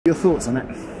Your thoughts on it?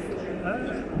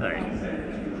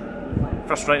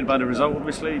 Frustrated by the result,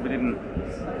 obviously. I think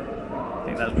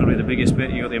that's probably the biggest bit.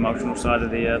 You got the emotional side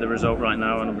of the result right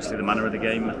now, and obviously the manner of the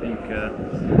game. I think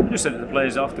I just said to the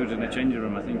players afterwards in the changing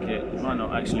room, I think it might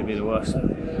not actually be the worst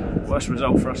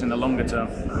result for us in the longer term,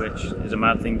 which is a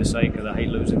mad thing to say because I hate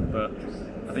losing. But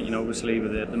I think obviously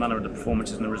with the manner of the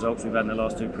performances and the results we've had in the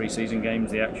last two pre-season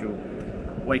games, the actual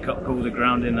wake-up call, the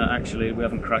grounding that actually we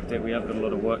haven't cracked it. We have got a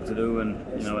lot of work to do, and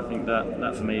I think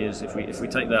that for me is if we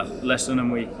take that lesson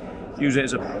and we use it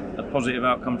as a positive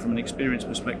outcome from an experience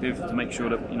perspective to make sure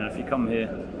that if you come here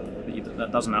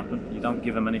that doesn't happen, you don't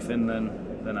give them anything, then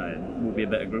we'll be a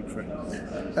better group for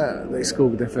it. They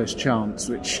scored with their first chance,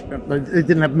 which they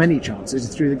didn't have many chances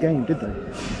through the game, did they?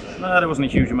 No, there wasn't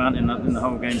a huge amount in the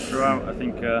whole game throughout. I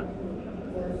think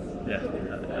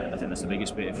I think that's the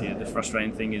biggest bit. The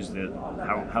frustrating thing is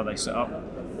how they set up.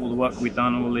 All the work we'd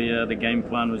done, all the game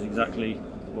plan was exactly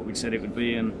what we said it would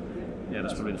be, and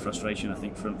that's probably the frustration. I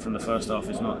think from the first half,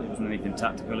 it wasn't anything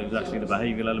tactical. It was actually the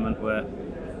behavioural element where,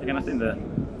 again, I think that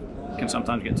you can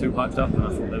sometimes get too hyped up, and I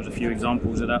thought there was a few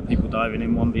examples of that. People diving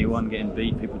in 1v1, getting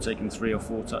beat, people taking 3 or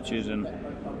 4 touches, and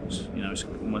it's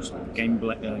almost game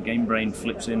brain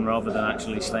flips in rather than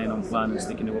actually staying on plan and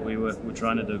sticking to what we're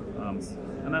trying to do.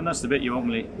 And then that's the bit you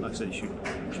ultimately, like I said, you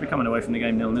should be coming away from the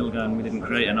game 0-0 going, we didn't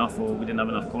create enough or we didn't have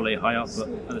enough quality high up, but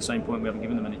at the same point we haven't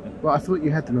given them anything. Well, I thought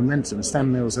you had the momentum.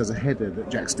 Stan Mills has a header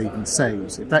that Jack Stephens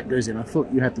saves. If that goes in, I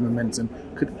thought you had the momentum.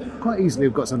 Could quite easily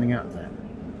have got something out of that.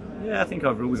 Yeah, I think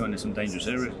overall we got into some dangerous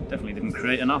areas. Definitely didn't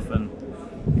create enough, and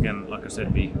again, like I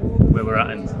said, where we're at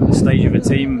in the stage of a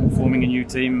team, forming a new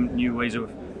team, new ways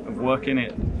of working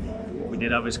it. We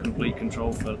did have his complete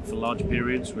control for large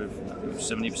periods with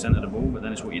 70% of the ball, but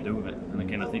then it's what you do with it. And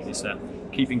again, I think it's that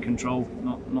keeping control,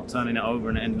 not turning it over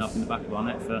and it ending up in the back of our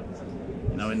net for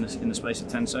in the space of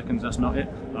 10 seconds. That's not it.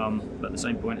 But at the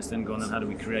same point, it's then gone and how do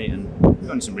we create? And we've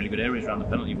got in some really good areas around the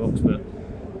penalty box, but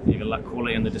either lack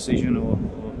quality in the decision or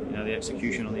the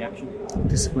execution on the action.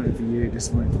 Disappointing for you,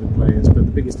 disappointing for the players, but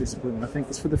the biggest disappointment I think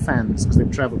is for the fans because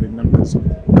they've travelled in numbers,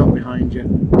 got behind you.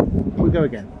 We'll go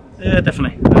again. Yeah,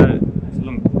 definitely. There's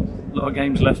a lot of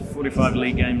games left, 45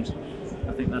 league games.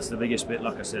 I think that's the biggest bit.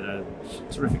 Like I said,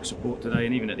 terrific support today,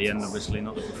 and even at the end, obviously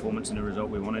not the performance and the result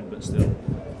we wanted, but still,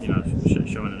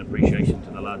 showing an appreciation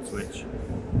to the lads. Which,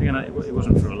 again, it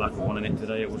wasn't for a lack of wanting it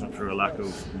today. It wasn't for a lack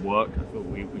of work. I thought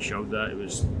we showed that. It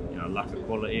was a lack of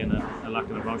quality and a lack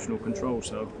of emotional control.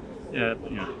 So,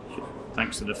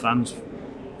 thanks to the fans,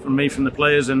 from me, from the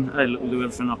players, and hey, we'll do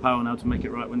everything in our power now to make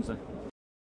it right Wednesday.